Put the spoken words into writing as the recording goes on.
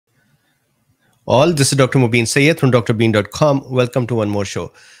All. This is Dr. Mubin Sayed from DrBeen.com. Welcome to one more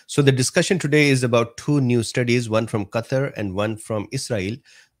show. So the discussion today is about two new studies, one from Qatar and one from Israel,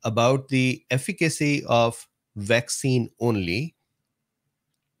 about the efficacy of vaccine only.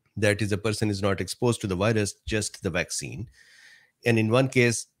 That is, a person is not exposed to the virus, just the vaccine. And in one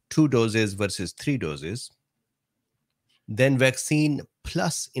case, 2 doses versus 3 doses. Then vaccine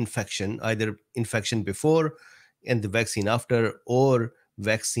plus infection, either infection before and the vaccine after, or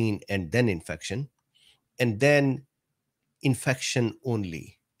vaccine and then infection. And then infection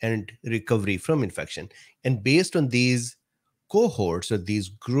only and recovery from infection. And based on these cohorts or these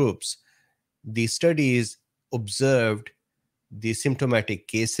groups, the studies observed the symptomatic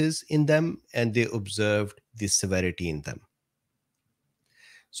cases in them and they observed the severity in them.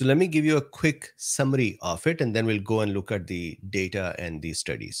 So let me give you a quick summary of it, and then we'll go and look at the data and the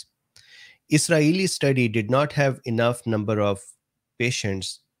studies. Israeli study did not have enough number of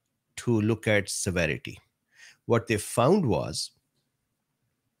patients to look at severity. What they found was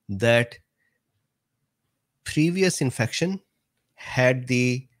that previous infection had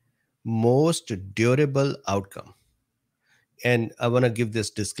the most durable outcome. And I want to give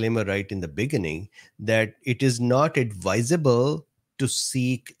this disclaimer right in the beginning that it is not advisable to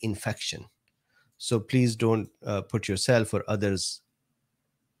seek infection. So please don't put yourself or others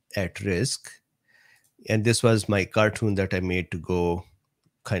at risk. And this was my cartoon that I made to go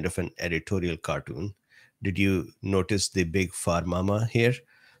kind of an editorial cartoon. Did you notice the big far mama here?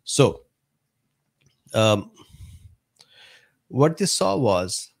 So what they saw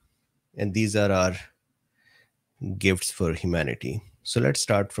was, and these are our gifts for humanity. So let's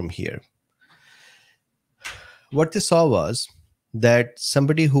start from here. What they saw was that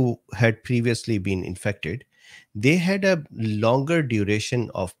somebody who had previously been infected, they had a longer duration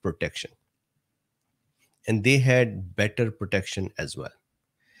of protection and they had better protection as well.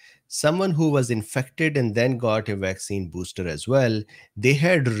 Someone who was infected and then got a vaccine booster as well, they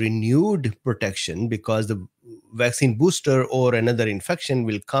had renewed protection because the vaccine booster or another infection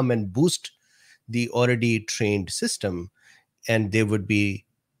will come and boost the already trained system, and the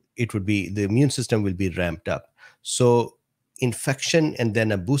immune system will be ramped up. So infection and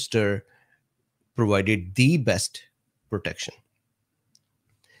then a booster provided the best protection.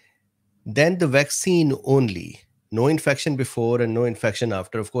 Then the vaccine only, no infection before and no infection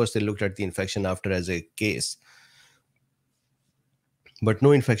after. Of course, they looked at the infection after as a case, but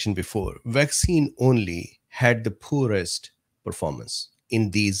no infection before. Vaccine only had the poorest performance in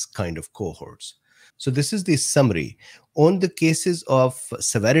these kind of cohorts. So this is the summary. On the cases of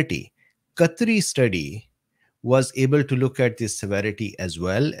severity, Qatari study was able to look at this severity as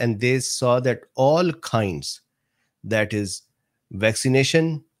well, and they saw that all kinds, that is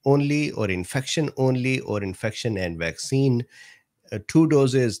vaccination only or infection and vaccine, 2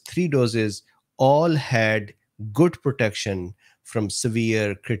 doses, 3 doses, all had good protection from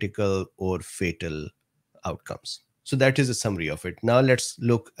severe, critical, or fatal outcomes. So that is a summary of it. Now let's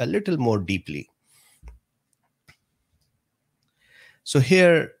look a little more deeply. So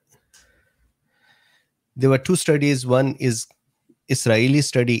here, there were two studies. One is Israeli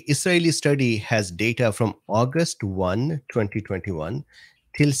study. Israeli study has data from August 1, 2021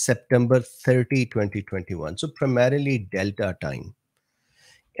 till September 30, 2021. So primarily Delta time.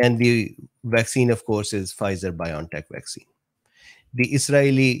 And the vaccine, of course, is Pfizer-BioNTech vaccine. The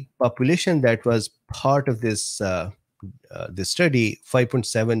Israeli population that was part of this, this study,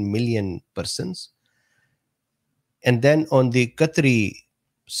 5.7 million persons. And then on the Qatari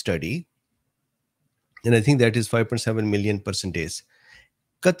study, and I think that is 5.7 million percentage.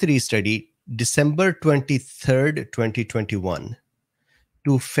 Qatari study, December 23rd, 2021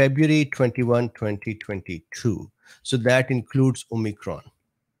 to February 21, 2022. So that includes Omicron.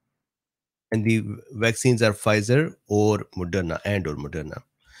 And the vaccines are Pfizer or Moderna.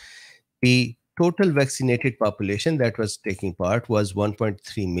 The total vaccinated population that was taking part was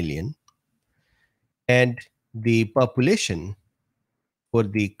 1.3 million. And the population for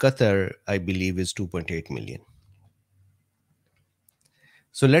the Qatar, I believe, is 2.8 million.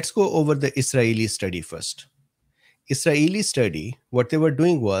 So let's go over the Israeli study first. Israeli study, what they were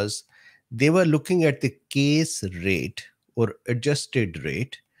doing was they were looking at the case rate or adjusted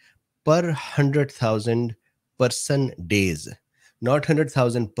rate per 100,000 person days. Not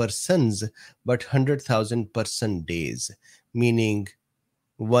 100,000 persons, but 100,000 person days, meaning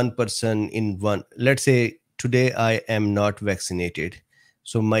one person in one. Let's say today I am not vaccinated.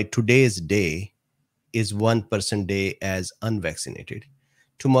 So my today's day is 1 person day as unvaccinated.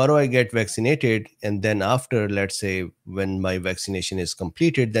 Tomorrow I get vaccinated, and then after, let's say, when my vaccination is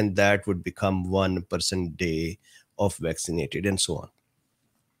completed, then that would become 1 person day of vaccinated, and so on.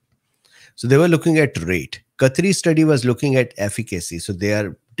 So they were looking at rate. Qatari study was looking at efficacy. So they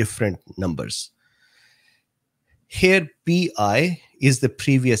are different numbers. Here, PI is the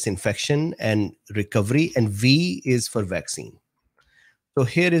previous infection and recovery, and V is for vaccine. So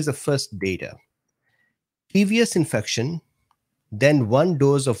here is the first data. Previous infection, then 1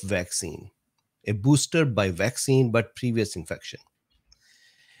 dose of vaccine, a booster by vaccine, but previous infection.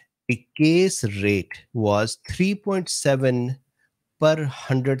 The case rate was 3.7 per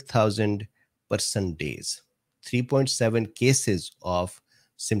 100,000 person days. 3.7 cases of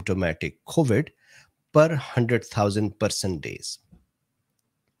symptomatic COVID per 100,000 person days.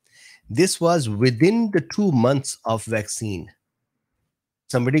 This was within the 2 months of vaccine.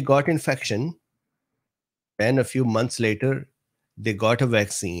 Somebody got infection, then a few months later, they got a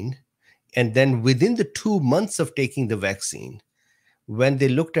vaccine. And then within the 2 months of taking the vaccine, when they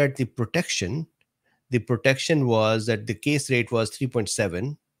looked at the protection was that the case rate was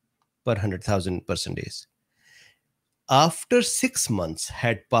 3.7 per 100,000 person days. After 6 months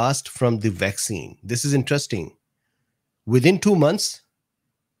had passed from the vaccine, this is interesting. Within 2 months,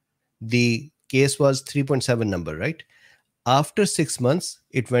 the case was 3.7 number, right? After 6 months,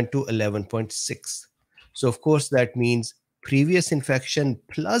 it went to 11.6. So of course, that means previous infection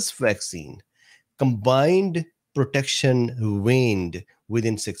plus vaccine combined protection waned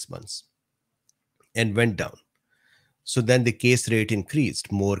within 6 months and went down. So then the case rate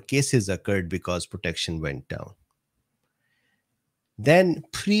increased. More cases occurred because protection went down. Then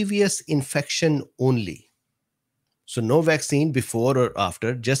previous infection only. So no vaccine before or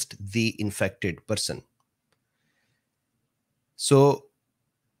after, just the infected person. So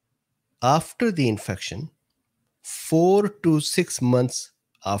after the infection, 4 to 6 months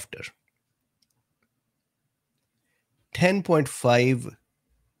after, 10.5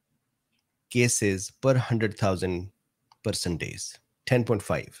 cases per 100,000 person days.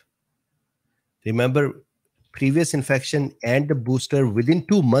 10.5. Remember, previous infection and the booster within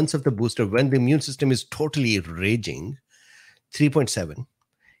 2 months of the booster, when the immune system is totally raging, 3.7.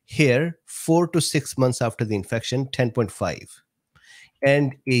 Here, 4 to 6 months after the infection, 10.5.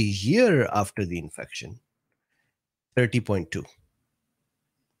 And a year after the infection, 30.2.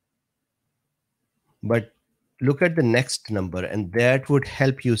 But look at the next number, and that would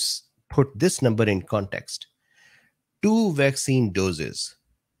help you put this number in context. 2 vaccine doses,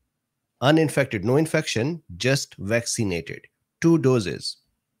 uninfected, no infection, just vaccinated. 2 doses.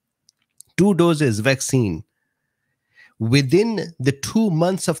 2 doses vaccine. Within the 2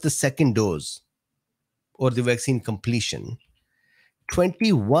 months of the second dose or the vaccine completion,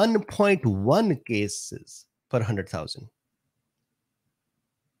 21.1 cases per 100,000.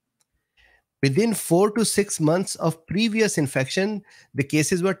 Within 4 to 6 months of previous infection, the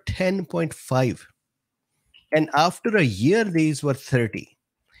cases were 10.5. And after a year, these were 30.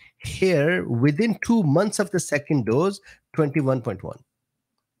 Here, within 2 months of the second dose, 21.1.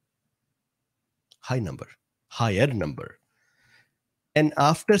 High number, higher number. And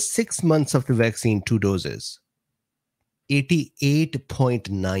after 6 months of the vaccine, 2 doses,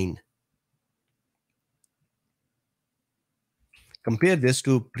 88.9. Compare this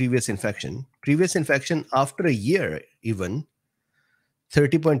to previous infection. Previous infection after a year, even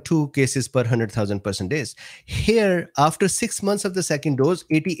 30.2 cases per 100,000 person days. Here, after 6 months of the second dose,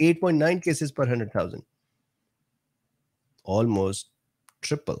 88.9 cases per 100,000. Almost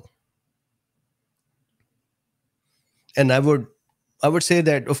triple. And I would say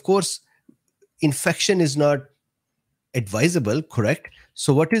that, of course, infection is not advisable, correct?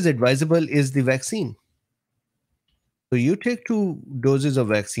 So what is advisable is the vaccine. So you take 2 doses of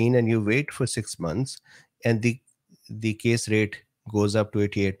vaccine and you wait for 6 months, and the case rate goes up to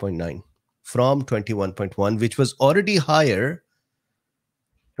 88.9 from 21.1, which was already higher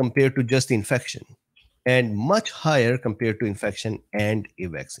compared to just the infection and much higher compared to infection and a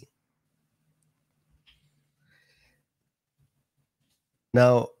vaccine.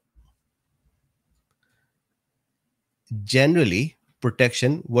 Now, generally,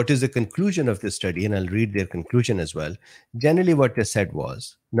 protection, what is the conclusion of this study? And I'll read their conclusion as well. Generally, what they said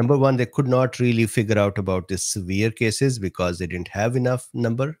was, number one, they could not really figure out about the severe cases because they didn't have enough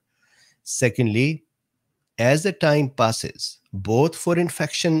number. Secondly, as the time passes, both for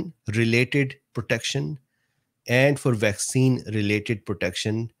infection-related protection and for vaccine-related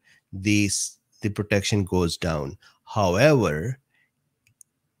protection, the protection goes down. However,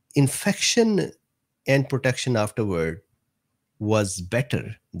 infection and protection afterward was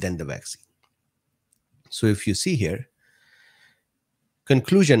better than the vaccine. So if you see here,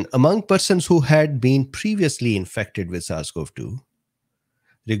 conclusion, among persons who had been previously infected with SARS-CoV-2,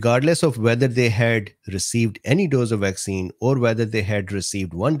 regardless of whether they had received any dose of vaccine or whether they had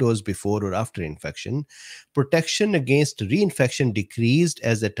received one dose before or after infection, protection against reinfection decreased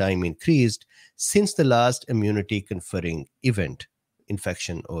as the time increased since the last immunity conferring event,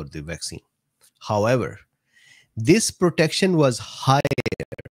 infection or the vaccine. However, this protection was higher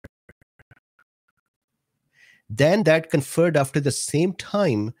than that conferred after the same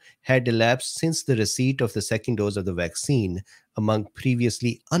time had elapsed since the receipt of the second dose of the vaccine among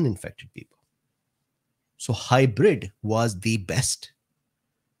previously uninfected people. So hybrid was the best.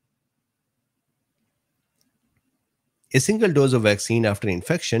 A single dose of vaccine after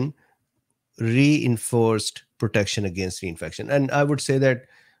infection reinforced protection against reinfection. And I would say that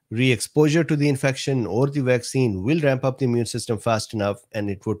re-exposure to the infection or the vaccine will ramp up the immune system fast enough and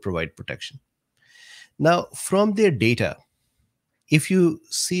it would provide protection. Now, from their data, if you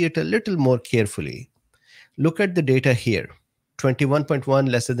see it a little more carefully, look at the data here. 21.1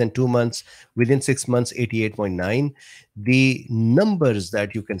 lesser than 2 months, within 6 months 88.9. The numbers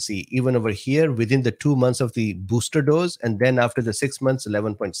that you can see even over here within the 2 months of the booster dose and then after the 6 months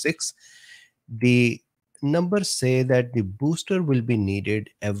 11.6, the numbers say that the booster will be needed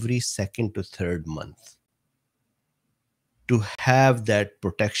every second to third month to have that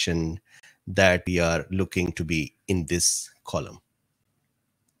protection that we are looking to be in this column.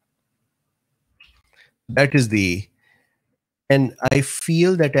 That is the, and I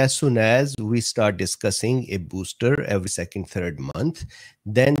feel that as soon as we start discussing a booster every second, third month,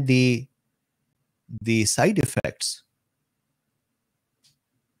 then the side effects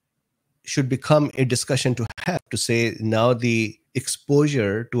should become a discussion to have, to say now the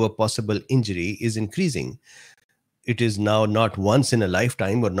exposure to a possible injury is increasing. It is now not once in a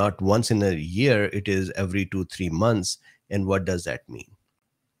lifetime or not once in a year, it is every 2-3 months. And what does that mean?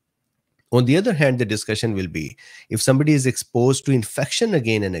 On the other hand, the discussion will be if somebody is exposed to infection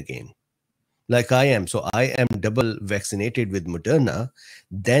again and again, like I am, so I am double vaccinated with Moderna,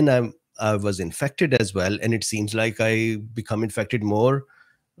 then I was infected as well, and it seems like I become infected more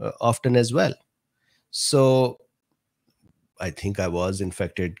often as well. So I think I was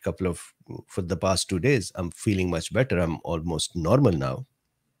infected for the past 2 days. I'm feeling much better. I'm almost normal now.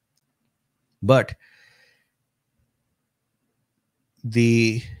 But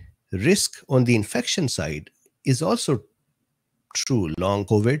the risk on the infection side is also true. Long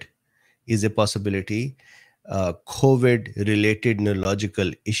COVID is a possibility. COVID-related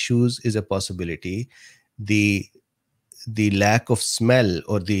neurological issues is a possibility. The lack of smell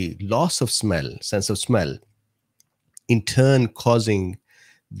or the loss of smell, sense of smell, in turn causing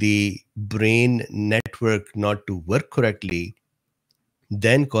the brain network not to work correctly,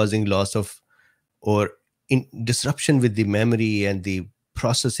 then causing loss of or disruption with the memory and the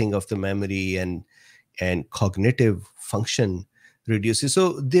processing of the memory and cognitive function reduces.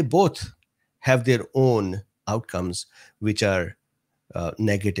 So they both have their own outcomes which are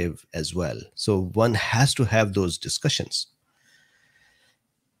negative as well. So one has to have those discussions.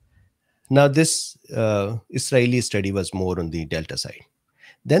 Now this Israeli study was more on the Delta side.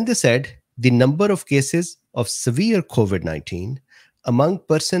 Then they said the number of cases of severe COVID-19 among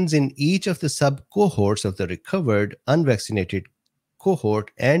persons in each of the sub-cohorts of the recovered unvaccinated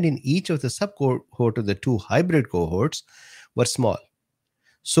cohort and in each of the sub-cohort of the 2 hybrid cohorts were small.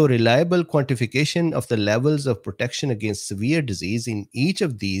 So reliable quantification of the levels of protection against severe disease in each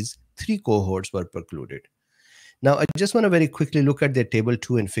of these 3 cohorts were precluded. Now, I just want to very quickly look at the table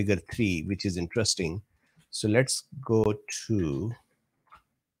 2 and figure 3, which is interesting. So let's go to...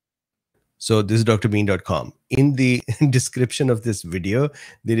 So this is DrBeen.com. In the description of this video,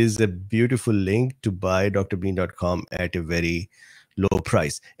 there is a beautiful link to buy DrBeen.com at a very low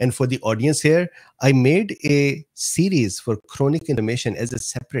price. And for the audience here, I made a series for chronic inflammation as a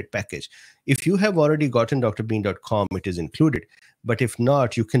separate package. If you have already gotten DrBeen.com, it is included. But if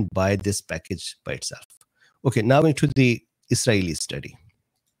not, you can buy this package by itself. Okay, now into the Israeli study.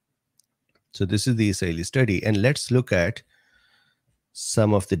 So this is the Israeli study. And let's look at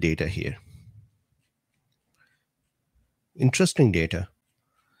some of the data here. Interesting data.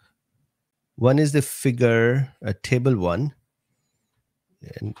 One is the figure, table 1.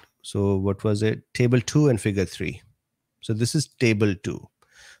 And so what was it? Table 2 and figure 3. So this is table 2.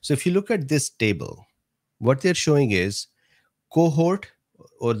 So if you look at this table, what they're showing is cohort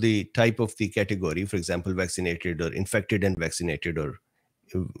or the type of the category, for example, vaccinated or infected and vaccinated or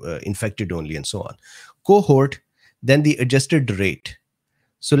infected only and so on. Cohort, then the adjusted rate.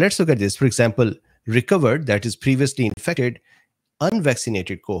 So let's look at this. For example, recovered, that is previously infected,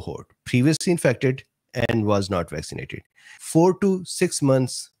 unvaccinated cohort, previously infected and was not vaccinated. 4 to 6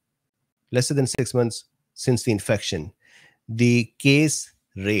 months, lesser than 6 months since the infection, the case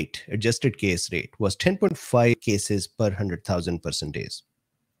rate, adjusted case rate, was 10.5 cases per 100,000 person days.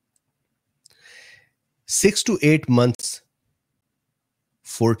 6 to 8 months,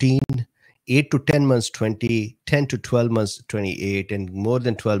 14, 8 to 10 months, 20, 10 to 12 months, 28, and more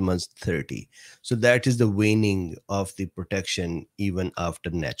than 12 months, 30. So that is the waning of the protection even after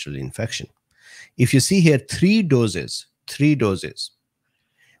natural infection. If you see here, three doses,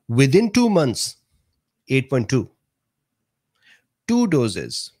 within 2 months, 8.2, 2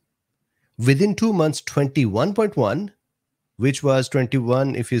 doses, within 2 months, 21.1, which was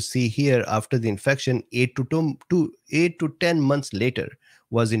 21, if you see here, after the infection, 8 to 10 months later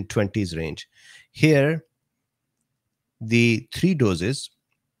was in 20s range. Here, the three doses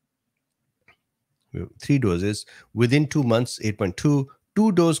within 2 months, 8.2,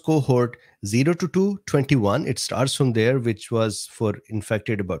 2-dose cohort, 0 to 2, 21. It starts from there, which was for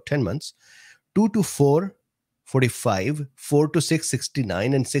infected about 10 months. 2 to 4, 45, 4 to 6,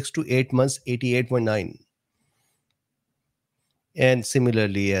 69, and 6 to 8 months, 88.9. And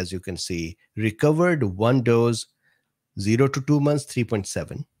similarly, as you can see, recovered 1 dose, 0 to 2 months,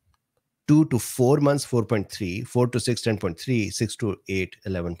 3.7, 2 to 4 months, 4.3, 4 to 6, 10.3, 6 to 8,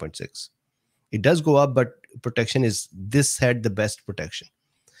 11.6. It does go up, but protection is, this had the best protection.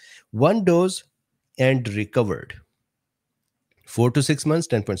 1 dose and recovered, 4 to 6 months,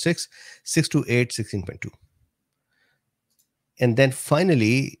 10.6, 6 to 8, 16.2. And then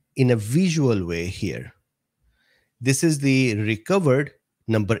finally, in a visual way here, this is the recovered,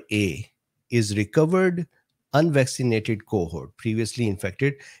 number A is recovered unvaccinated cohort, previously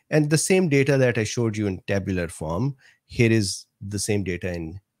infected, and the same data that I showed you in tabular form, here is the same data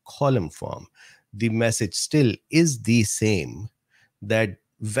in column form. The message still is the same, that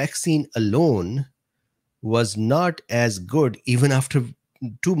vaccine alone was not as good. Even after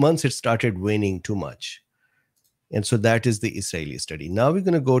 2 months, it started waning too much. And so that is the Israeli study. Now we're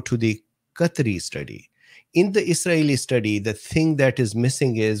going to go to the Qatari study. In the Israeli study, the thing that is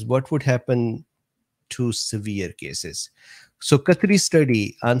missing is what would happen to severe cases. So Qatari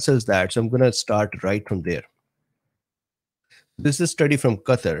study answers that. So I'm going to start right from there. This is a study from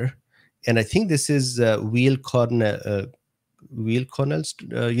Qatar, and I think this is Weill Cornell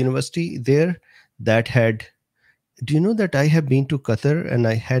University there that had. Do you know that I have been to Qatar and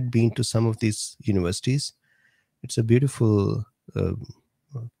I had been to some of these universities? It's a beautiful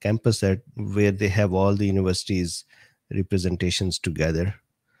campus where they have all the universities representations together.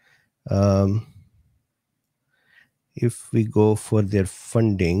 If we go for their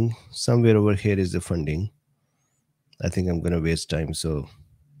funding, somewhere over here is the funding. I think I'm going to waste time. So,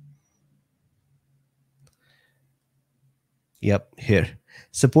 yep, here.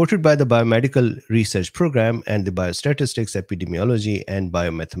 Supported by the Biomedical Research Program and the Biostatistics, Epidemiology, and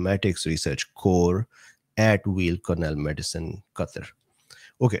Biomathematics Research Core at Weill Cornell Medicine, Qatar.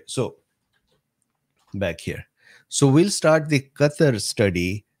 Okay, so back here. So we'll start the Qatar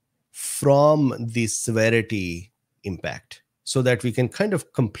study from the severity impact so that we can kind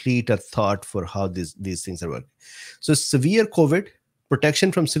of complete a thought for how these things are working. So severe COVID,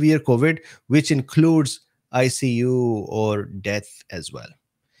 protection from severe COVID, which includes ICU or death as well.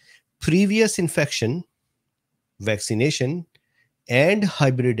 Previous infection, vaccination, and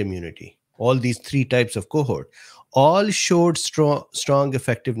hybrid immunity. All these three types of cohort all showed strong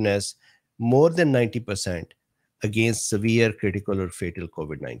effectiveness, more than 90% against severe, critical, or fatal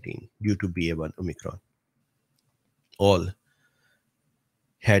COVID-19 due to BA1 Omicron. All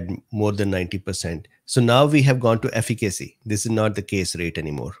had more than 90%. So now we have gone to efficacy. This is not the case rate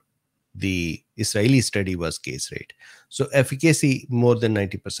anymore. The Israeli study was case rate. So efficacy more than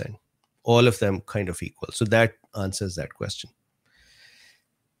 90%. All of them kind of equal. So that answers that question.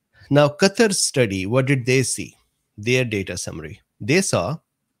 Now, Qatar's study, what did they see? Their data summary. They saw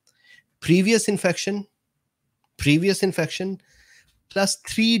previous infection plus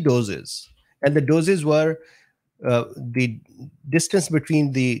 3 doses. And the doses were, the distance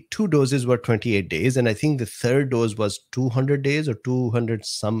between the 2 doses were 28 days. And I think the third dose was 200 days or 200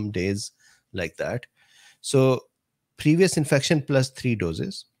 some days, like that. So previous infection plus 3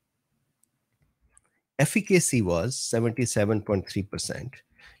 doses. Efficacy was 77.3%.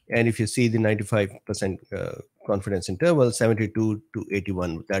 And if you see the 95% confidence interval, 72 to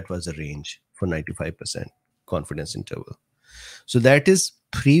 81, that was a range for 95% confidence interval. So that is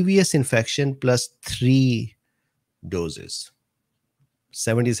previous infection plus 3 doses,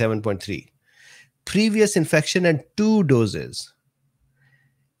 77.3. Previous infection and 2 doses,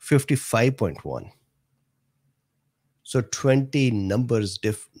 55.1. So 20 numbers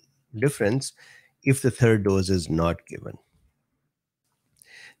difference if the third dose is not given.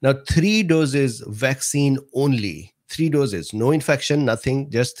 Now, 3 doses vaccine only, 3 doses, no infection, nothing,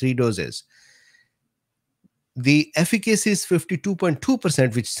 just 3 doses. The efficacy is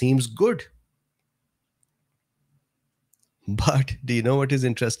 52.2%, which seems good. But do you know what is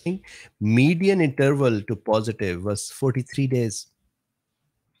interesting? Median interval to positive was 43 days.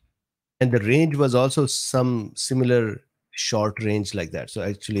 And the range was also some similar short range like that. So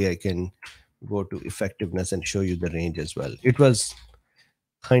actually, I can go to effectiveness and show you the range as well. It was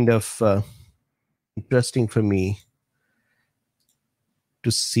kind of interesting for me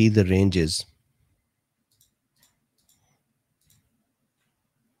to see the ranges.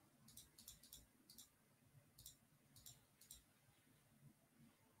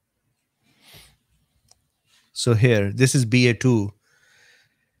 So here, this is BA2.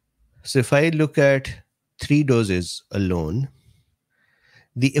 So if I look at 3 doses alone,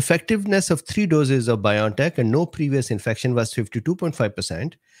 the effectiveness of 3 doses of BioNTech and no previous infection was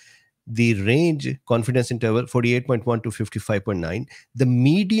 52.5%. The range confidence interval 48.1 to 55.9. The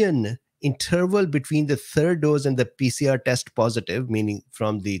median interval between the third dose and the PCR test positive, meaning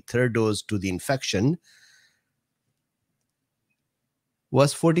from the third dose to the infection,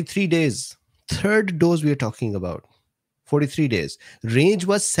 was 43 days. Third dose we are talking about, 43 days. Range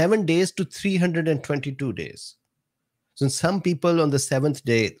was 7 days to 322 days. So some people on the 7th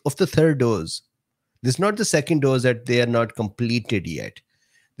day of the third dose, this is not the second dose that they are not completed yet.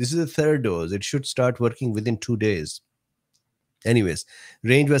 This is the third dose. It should start working within 2 days. Anyways,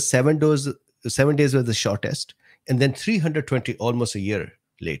 range was 7 days was the shortest, and then 320 almost a year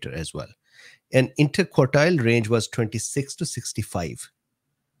later as well. And interquartile range was 26 to 65.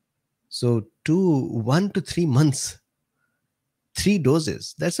 So 1 to 3 months, 3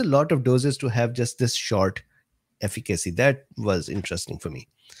 doses. That's a lot of doses to have just this short efficacy. That was interesting for me.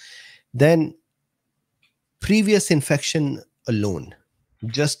 Then previous infection alone,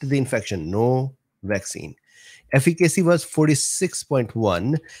 just the infection, no vaccine. Efficacy was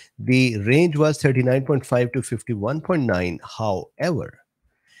 46.1. The range was 39.5 to 51.9. However,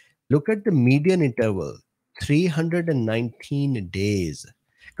 look at the median interval, 319 days.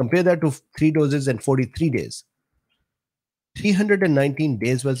 Compare that to 3 doses and 43 days. 319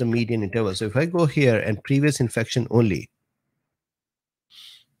 days was the median interval. So if I go here and previous infection only,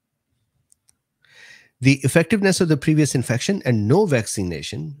 the effectiveness of the previous infection and no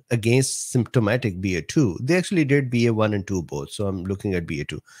vaccination against symptomatic BA2, they actually did BA1 and 2 both. So I'm looking at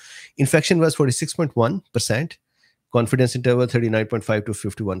BA2. Infection was 46.1%. Confidence interval 39.5 to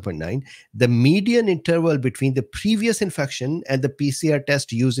 51.9. The median interval between the previous infection and the PCR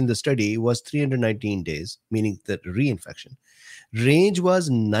test used in the study was 319 days, meaning the reinfection. Range was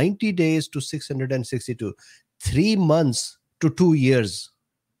 90 days to 662, 3 months to 2 years.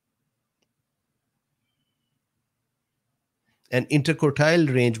 And interquartile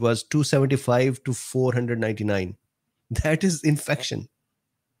range was 275 to 499. That is infection.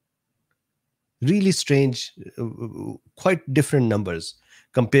 Really strange, quite different numbers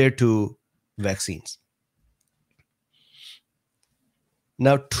compared to vaccines.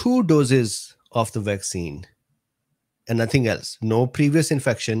 Now, 2 doses of the vaccine and nothing else. No previous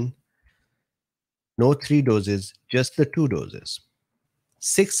infection, no 3 doses, just the 2 doses.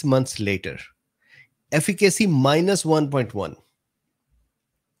 6 months later, efficacy minus 1.1.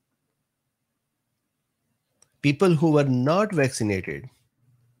 People who were not vaccinated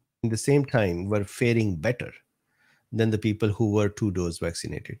in the same time were faring better than the people who were 2-dose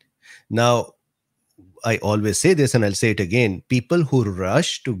vaccinated. Now, I always say this and I'll say it again. People who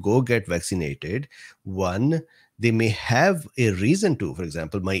rush to go get vaccinated, one, they may have a reason to, for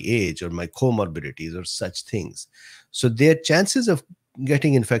example, my age or my comorbidities or such things. So their chances of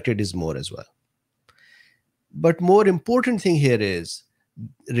getting infected is more as well. But more important thing here is,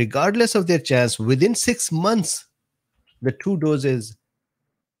 regardless of their chance, within 6 months, the 2 doses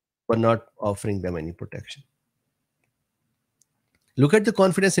were not offering them any protection. Look at the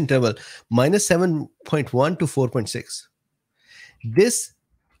confidence interval, minus 7.1 to 4.6. This,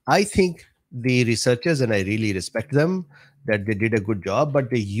 I think the researchers, and I really respect them, that they did a good job, but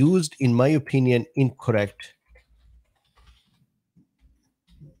they used, in my opinion, incorrect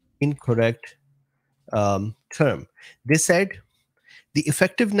term. They said the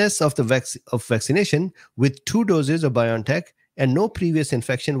effectiveness of the vaccination with 2 doses of BioNTech and no previous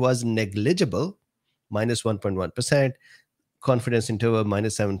infection was negligible, minus 1.1%. Confidence interval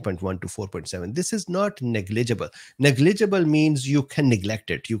minus 7.1 to 4.7. This is not negligible. Negligible means you can neglect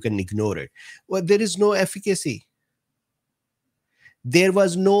it, you can ignore it. Well, there is no efficacy. There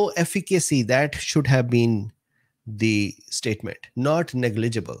was no efficacy. That should have been the statement, not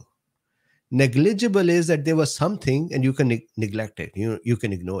negligible. Negligible is that there was something and you can neglect it, you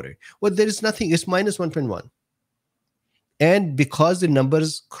can ignore it. Well, there is nothing. It's minus 1.1. And because the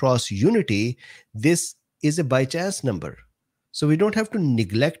numbers cross unity, this is a by chance number. So we don't have to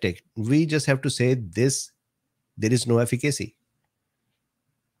neglect it. We just have to say this, there is no efficacy.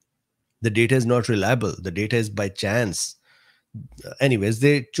 The data is not reliable. The data is by chance. Anyways,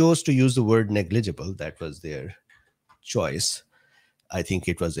 they chose to use the word negligible. That was their choice. I think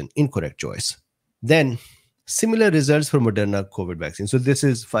it was an incorrect choice. Then, similar results for Moderna COVID vaccine. So this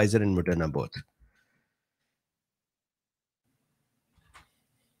is Pfizer and Moderna both.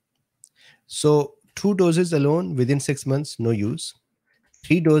 So 2 doses alone within 6 months, no use.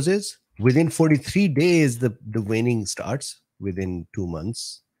 3 doses within 43 days, the waning starts within 2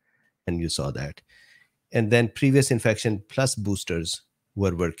 months. And you saw that. And then previous infection plus boosters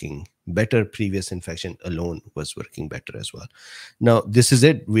were working better. Previous infection alone was working better as well. Now, this is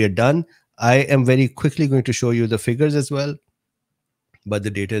it. We are done. I am very quickly going to show you the figures as well, but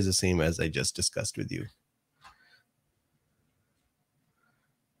the data is the same as I just discussed with you.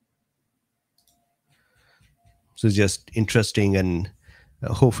 So it's just interesting, and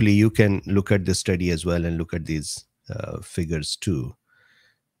hopefully you can look at this study as well and look at these figures too.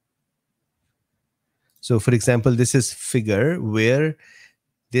 So for example, this is figure where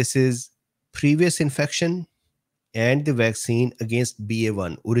this is previous infection and the vaccine against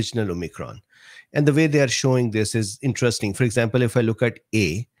BA1, original Omicron. And the way they are showing this is interesting. For example, if I look at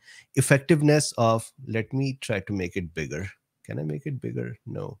A, effectiveness of, let me try to make it bigger. Can I make it bigger?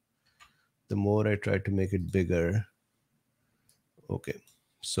 No. The more I try to make it bigger. Okay,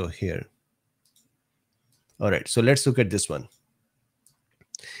 so here. All right, so let's look at this one.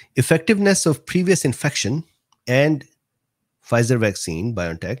 Effectiveness of previous infection and Pfizer vaccine,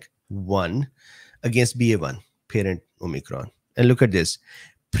 BioNTech, 1 against BA1, parent Omicron. And look at this.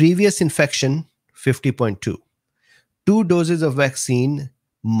 Previous infection, 50.2. 2 doses of vaccine,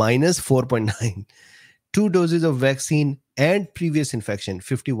 minus 4.9. 2 doses of vaccine and previous infection,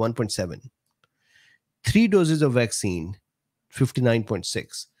 51.7. 3 doses of vaccine,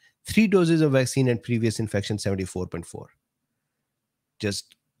 59.6. 3 doses of vaccine and previous infection, 74.4.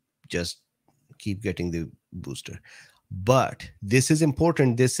 Just keep getting the booster. But this is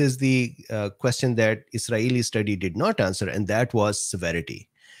important. This is the question that Israeli study did not answer, and that was severity.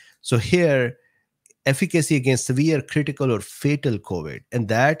 So here, efficacy against severe, critical, or fatal COVID, and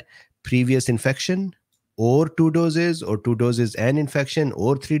that previous infection or 2 doses or 2 doses and infection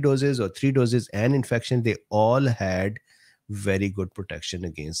or 3 doses or 3 doses and infection, they all had very good protection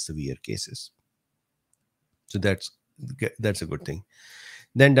against severe cases. So that's a good thing.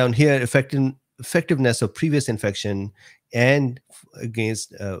 Then down here, effectiveness of previous infection and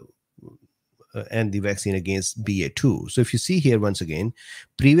against and the vaccine against BA2. So if you see here once again,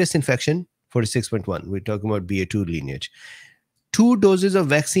 previous infection 46.1. We're talking about BA2 lineage. 2 doses of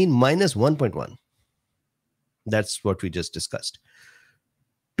vaccine minus 1.1. That's what we just discussed.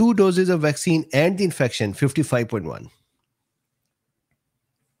 2 doses of vaccine and the infection 55.1.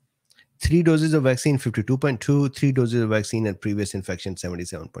 3 doses of vaccine 52.2. 3 doses of vaccine and previous infection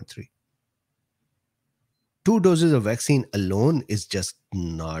 77.3. 2 doses of vaccine alone is just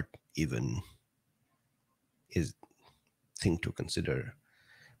not even is thing to consider.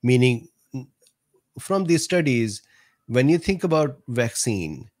 Meaning, from these studies, when you think about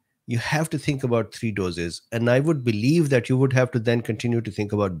vaccine, you have to think about 3 doses. And I would believe that you would have to then continue to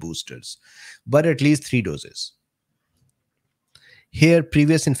think about boosters, but at least 3 doses. Here,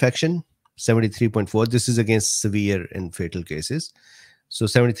 previous infection, 73.4. This is against severe and fatal cases. So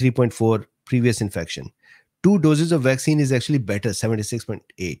 73.4 previous infection. 2 doses of vaccine is actually better,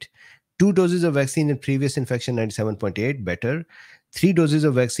 76.8. 2 doses of vaccine and previous infection, 97.8, better. 3 doses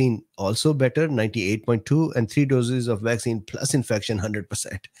of vaccine also better, 98.2, and 3 doses of vaccine plus infection,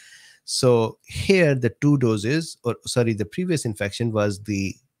 100%. So here the 2 doses, or sorry, the previous infection was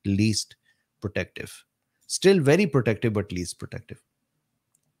the least protective. Still very protective, but least protective.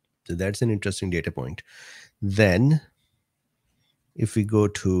 So that's an interesting data point. Then if we go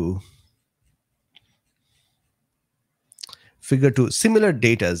to figure 2, similar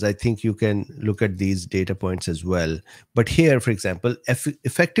data, I think you can look at these data points as well. But here, for example,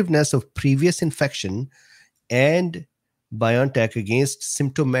 effectiveness of previous infection and BioNTech against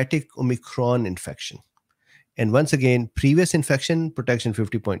symptomatic Omicron infection. And once again, previous infection protection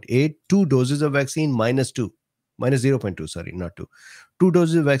 50.8, 2 doses of vaccine minus 0.2, sorry, not 2. 2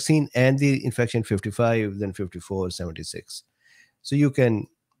 doses of vaccine and the infection 55, then 54, 76. So you can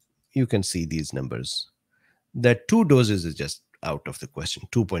see these numbers. That 2 doses is just out of the question.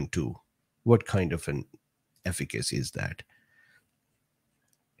 2.2. What kind of an efficacy is that?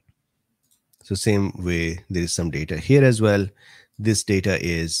 So same way, there is some data here as well. This data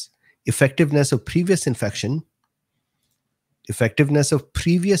is effectiveness of previous infection effectiveness of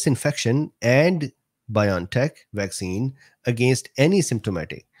previous infection and BioNTech vaccine against any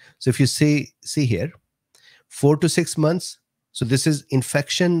symptomatic. So if you see here, 4 to 6 months. So this is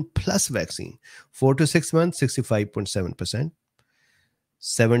infection plus vaccine. 4 to 6 months, 65.7%.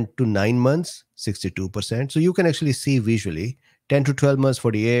 7 to 9 months, 62%. So you can actually see visually 10 to 12 months,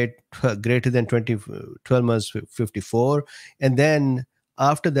 48, greater than 20, 12 months, 54. And then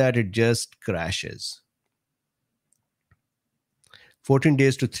after that, it just crashes. 14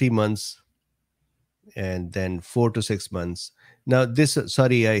 days to 3 months, and then 4 to 6 months. Now, this,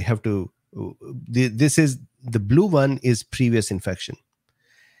 sorry, I have to, this is the blue one is previous infection.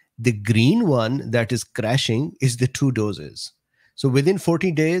 The green one that is crashing is the 2 doses. So within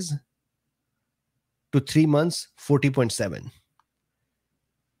 40 days to 3 months, 40.7.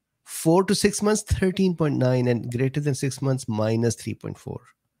 4 to 6 months, 13.9, and greater than 6 months, minus 3.4.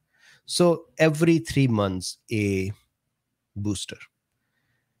 So every 3 months, a booster.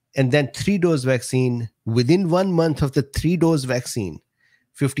 And then 3-dose vaccine within 1 month of the 3-dose vaccine,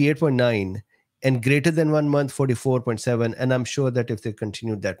 58.9, and greater than 1 month, 44.7. And I'm sure that if they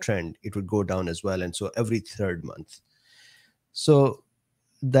continued that trend, it would go down as well. And so every third month. So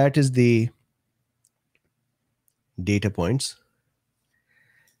that is the data points.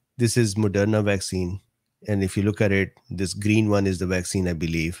 This is Moderna vaccine. And if you look at it, this green one is the vaccine, I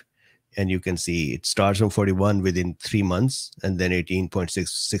believe. And you can see it starts from 41 within 3 months, and then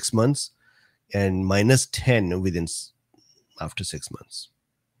 18.66 months, and minus 10 within after 6 months.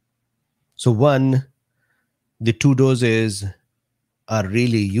 So the 2 doses are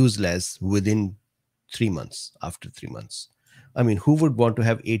really useless within 3 months, after 3 months. I mean, who would want to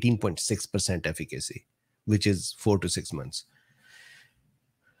have 18.6% efficacy, which is 4 to 6 months?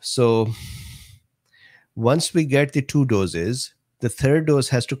 So once we get the 2 doses, the third dose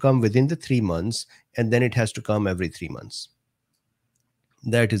has to come within the 3 months, and then it has to come every 3 months.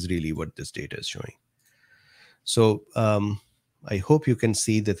 That is really what this data is showing. So I hope you can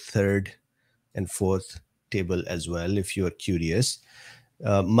see the third and fourth table as well if you are curious.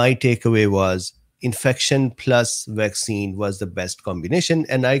 My takeaway was infection plus vaccine was the best combination.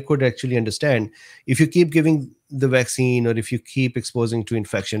 And I could actually understand if you keep giving the vaccine, or if you keep exposing to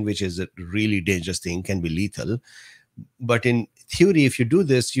infection, which is a really dangerous thing, can be lethal. But in theory, if you do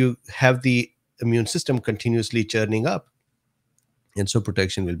this, you have the immune system continuously churning up. And so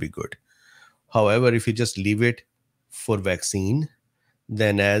protection will be good. However, if you just leave it for vaccine,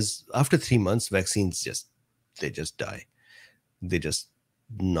 then as after 3 months, vaccines just die. They just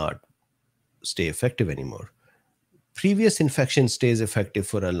not stay effective anymore. Previous infection stays effective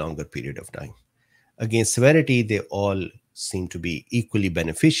for a longer period of time. Against severity, they all seem to be equally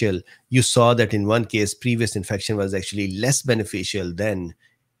beneficial. You saw that in one case, previous infection was actually less beneficial than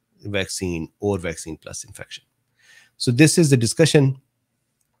vaccine or vaccine plus infection. So this is the discussion.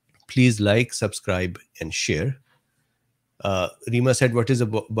 Please like, subscribe, and share. Rima said, what is the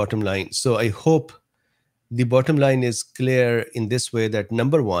bottom line? So I hope the bottom line is clear in this way, that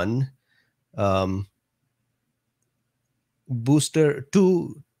number one, booster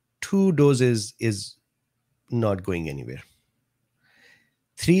two doses is not going anywhere.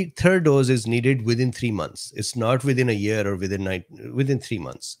 Third dose is needed within 3 months. It's not within a year or within 3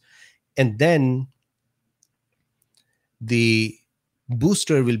 months. And then the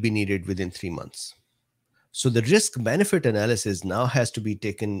booster will be needed within 3 months. So the risk benefit analysis now has to be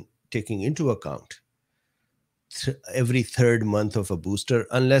taking into account every third month of a booster,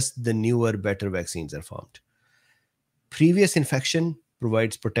 unless the newer, better vaccines are found. Previous infection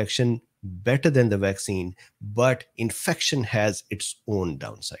provides protection better than the vaccine, but infection has its own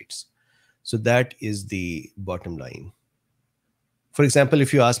downsides. So that is the bottom line. For example,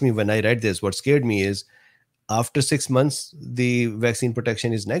 if you ask me when I read this, what scared me is after 6 months, the vaccine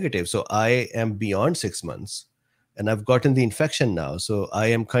protection is negative. So I am beyond 6 months and I've gotten the infection now. So I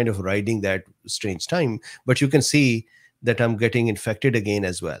am kind of riding that strange time, but you can see that I'm getting infected again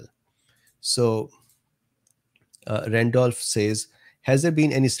as well. So Randolph says, has there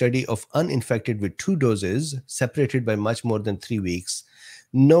been any study of uninfected with 2 doses separated by much more than 3 weeks?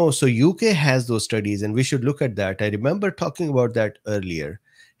 No. So UK has those studies, and we should look at that. I remember talking about that earlier.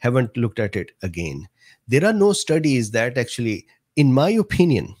 Haven't looked at it again. There are no studies that actually, in my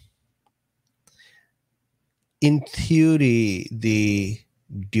opinion, in theory, the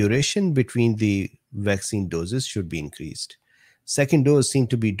duration between the vaccine doses should be increased. Second dose seem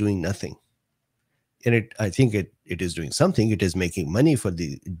to be doing nothing. And I think it is doing something. It is making money for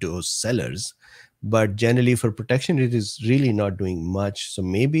the dose sellers, but generally for protection, it is really not doing much. So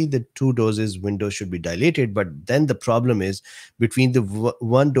maybe the 2 doses window should be dilated, but then the problem is between the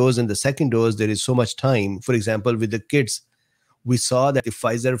 1 dose and the second dose, there is so much time. For example, with the kids, We saw that the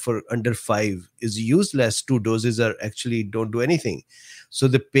Pfizer for under 5 is useless. 2 doses are actually don't do anything. So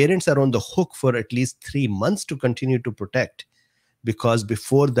the parents are on the hook for at least 3 months to continue to protect, because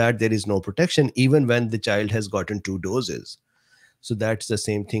before that there is no protection even when the child has gotten 2 doses. So that's the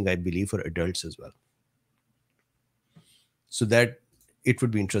same thing, I believe, for adults as well. So that it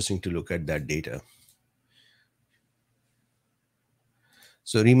would be interesting to look at that data.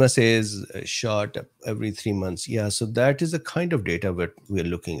 So Rima says shot every 3 months. Yeah, so that is the kind of data that we're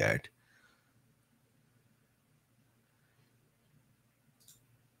looking at.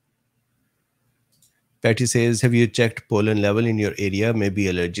 Patty says, have you checked pollen level in your area? Maybe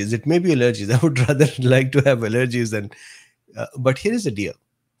allergies. It may be allergies. I would rather like to have allergies than. But here is the deal.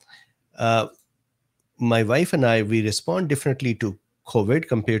 My wife and I, we respond differently to COVID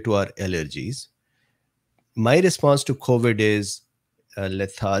compared to our allergies. My response to COVID is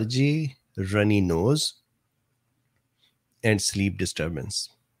lethargy, runny nose, and sleep disturbance.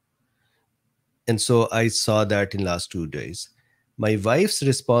 And so I saw that in last 2 days. My wife's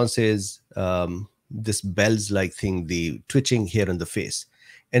response is this bells like thing, the twitching here on the face.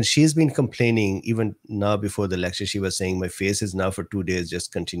 And she's been complaining even now before the lecture. She was saying, my face is now for 2 days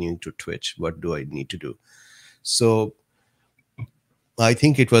just continuing to twitch. What do I need to do? So I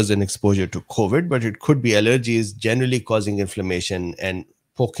think it was an exposure to COVID, but it could be allergies generally causing inflammation and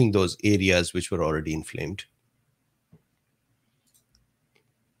poking those areas which were already inflamed.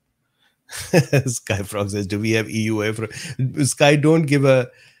 Sky Frog says, do we have EUA? Sky, don't give a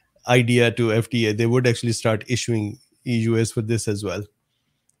idea to FDA. They would actually start issuing EUAs for this as well.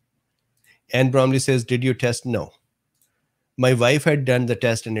 And Bromley says, did you test? No. My wife had done the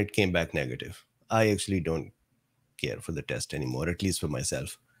test and it came back negative. I actually don't care for the test anymore, at least for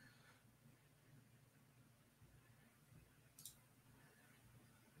myself.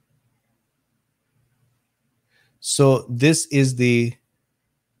 So this is the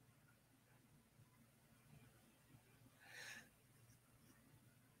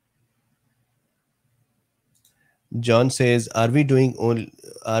John says, are we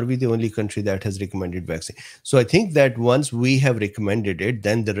the only country that has recommended vaccine? So I think that once we have recommended it,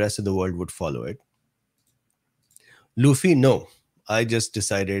 then the rest of the world would follow it. Luffy, no. I just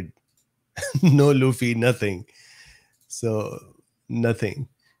decided no Luffy, nothing. So nothing.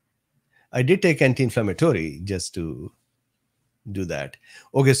 I did take anti-inflammatory just to do that.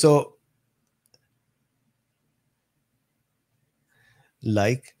 Okay, so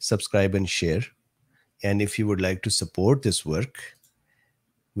like, subscribe, and share. And if you would like to support this work,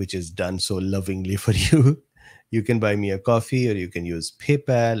 which is done so lovingly for you, you can buy me a coffee, or you can use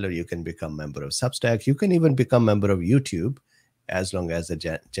PayPal, or you can become a member of Substack. You can even become a member of YouTube, as long as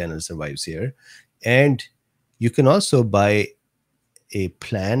the channel survives here. And you can also buy a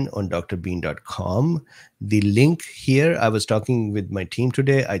plan on DrBeen.com. The link here, I was talking with my team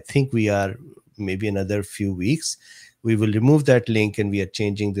today. I think we are maybe another few weeks. We will remove that link, and we are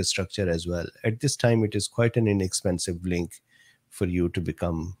changing the structure as well. At this time, it is quite an inexpensive link for you to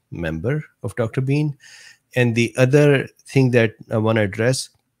become member of DrBeen. And the other thing that I want to address,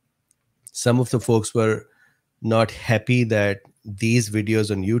 some of the folks were not happy that these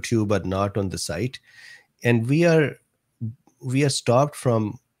videos on YouTube are not on the site. And we are stopped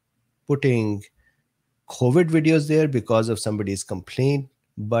from putting COVID videos there because of somebody's complaint.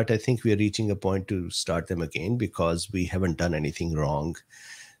 But I think we are reaching a point to start them again because we haven't done anything wrong.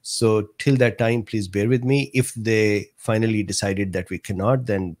 So till that time, please bear with me. If they finally decided that we cannot,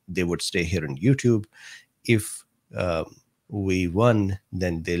 then they would stay here on YouTube. If we won,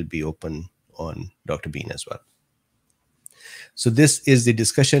 then they'll be open on DrBeen as well. So this is the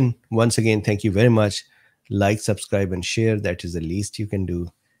discussion. Once again, thank you very much. Like, subscribe, and share. That is the least you can do.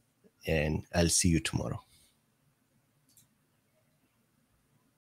 And I'll see you tomorrow.